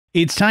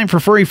It's time for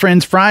Furry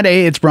Friends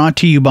Friday. It's brought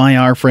to you by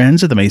our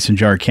friends at the Mason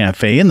Jar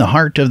Cafe in the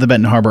heart of the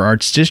Benton Harbor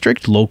Arts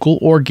District, local,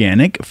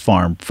 organic,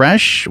 farm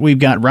fresh. We've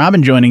got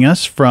Robin joining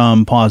us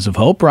from Paws of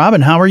Hope.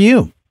 Robin, how are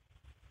you?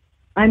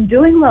 I'm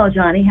doing well,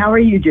 Johnny. How are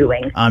you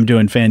doing? I'm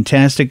doing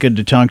fantastic. Good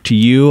to talk to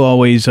you.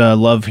 Always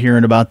love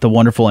hearing about the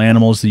wonderful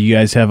animals that you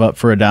guys have up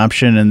for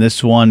adoption, and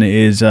this one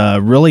is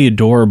really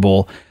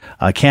adorable.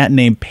 A cat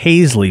named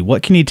Paisley.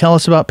 What can you tell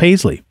us about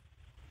Paisley?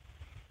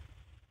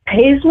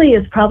 Paisley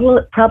is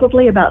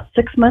probably about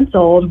 6 months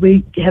old.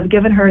 We have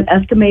given her an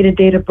estimated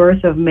date of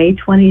birth of May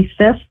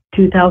 25th,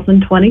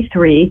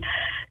 2023.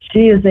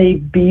 She is a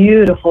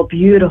beautiful,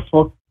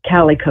 beautiful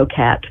calico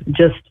cat.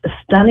 Just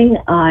stunning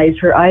eyes.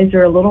 Her eyes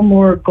are a little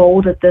more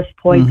gold at this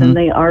point than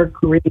they are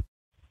green.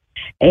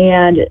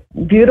 And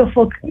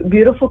beautiful,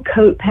 beautiful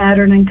coat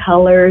pattern and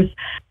colors.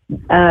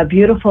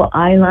 Beautiful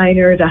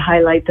eyeliner to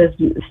highlight those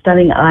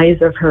stunning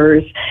eyes of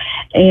hers.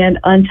 And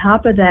on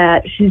top of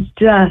that, she's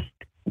just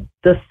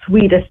the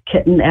sweetest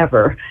kitten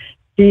ever.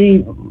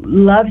 She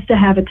loves to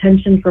have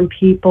attention from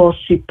people.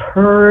 She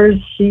purrs.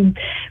 She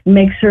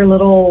makes her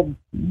little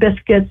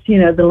biscuits,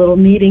 the little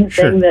kneading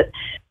thing that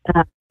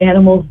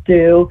animals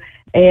do.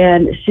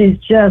 And she's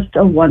just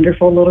a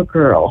wonderful little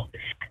girl.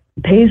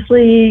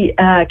 Paisley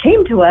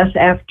came to us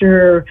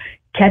after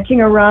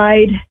catching a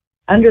ride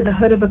under the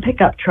hood of a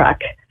pickup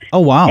truck. Oh,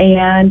 wow.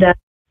 And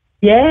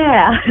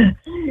yeah,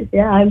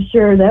 I'm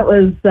sure that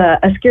was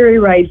a scary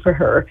ride for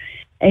her.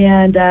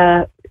 And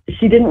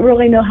she didn't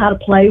really know how to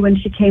play when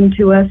she came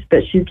to us,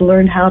 but she's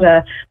learned how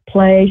to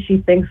play. She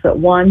thinks that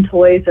wand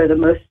toys are the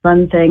most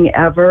fun thing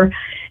ever.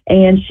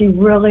 And she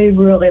really,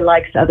 really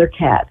likes other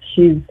cats.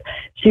 She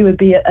would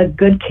be a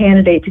good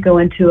candidate to go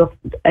into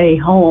a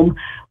home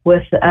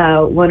with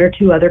one or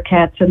two other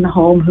cats in the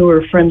home who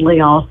are friendly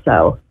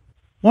also.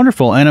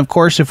 Wonderful. And of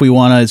course, if we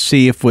want to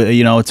see if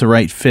it's a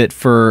right fit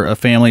for a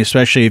family,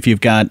 especially if you've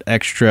got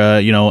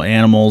extra,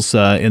 animals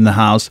in the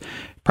house,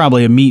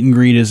 probably a meet and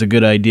greet is a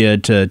good idea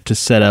to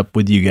set up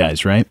with you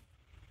guys, right?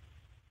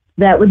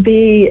 That would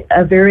be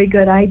a very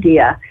good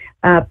idea.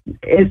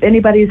 If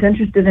anybody's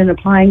interested in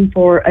applying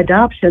for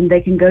adoption,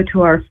 they can go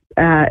to our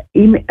our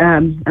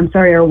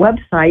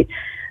website,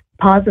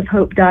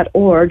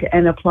 pawsofhope.org,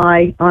 and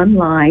apply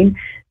online.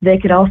 They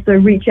could also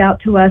reach out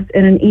to us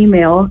in an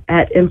email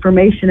at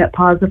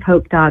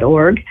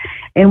information@pawsofhope.org.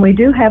 And we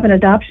do have an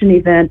adoption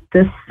event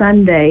this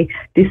Sunday,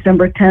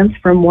 December 10th,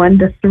 from 1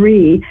 to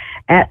 3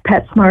 at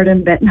PetSmart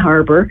in Benton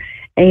Harbor.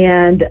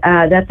 And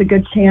that's a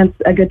good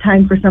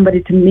time for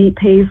somebody to meet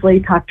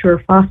Paisley, talk to her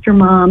foster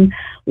mom,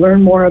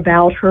 learn more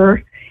about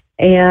her,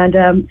 and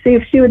see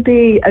if she would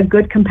be a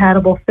good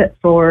compatible fit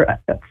for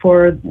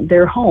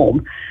their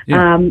home.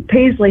 Yeah.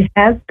 Paisley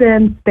has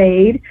been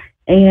spayed,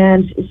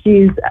 and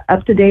she's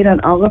up to date on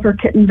all of her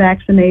kitten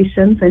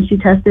vaccinations, and she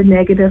tested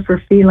negative for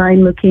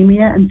feline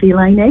leukemia and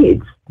feline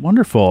AIDS.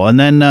 Wonderful. And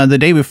then the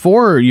day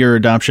before your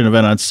adoption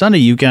event on Sunday,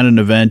 you got an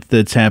event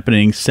that's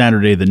happening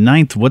Saturday the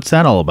 9th. What's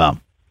that all about?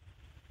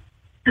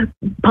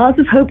 Paws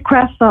of Hope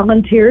Craft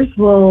volunteers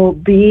will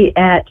be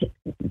at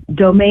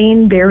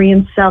Domain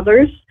Berrien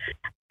Cellars.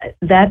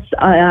 That's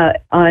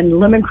on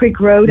Lemon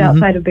Creek Road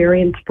outside of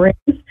Berrien Springs.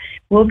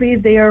 We'll be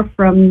there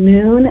from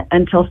noon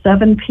until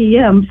 7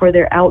 p.m. for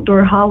their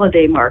outdoor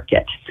holiday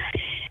market.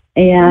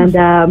 And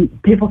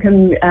people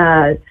can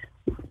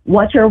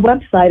watch our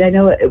website. I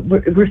know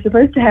we're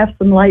supposed to have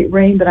some light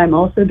rain, but I'm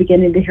also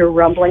beginning to hear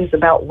rumblings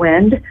about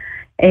wind.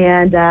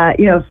 And,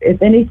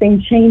 if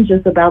anything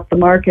changes about the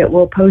market,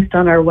 we'll post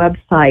on our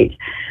website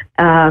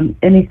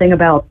anything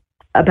about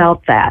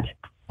that.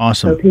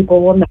 Awesome. So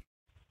people will know.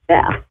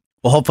 Yeah.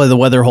 Well, hopefully the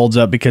weather holds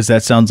up, because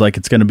that sounds like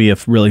it's going to be a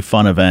really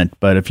fun event.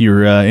 But if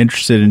you're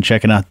interested in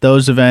checking out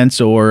those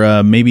events,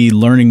 or maybe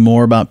learning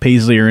more about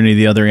Paisley or any of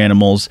the other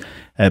animals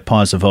at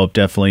Paws of Hope,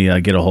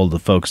 definitely get a hold of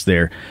the folks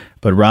there.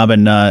 But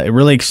Robin,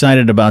 really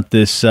excited about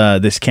this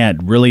cat.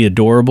 Really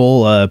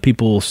adorable.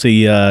 People will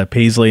see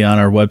Paisley on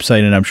our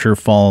website and I'm sure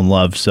fall in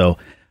love. So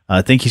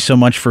thank you so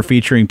much for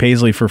featuring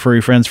Paisley for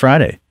Furry Friends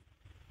Friday.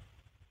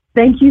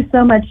 Thank you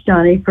so much,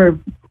 Johnny, for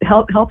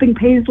helping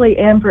Paisley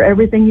and for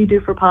everything you do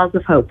for Paws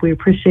of Hope. We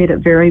appreciate it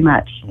very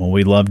much. Well,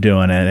 we love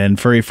doing it. And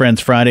Furry Friends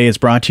Friday is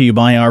brought to you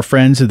by our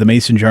friends at the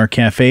Mason Jar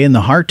Cafe in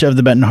the heart of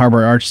the Benton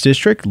Harbor Arts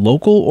District,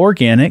 local,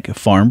 organic,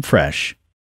 farm fresh.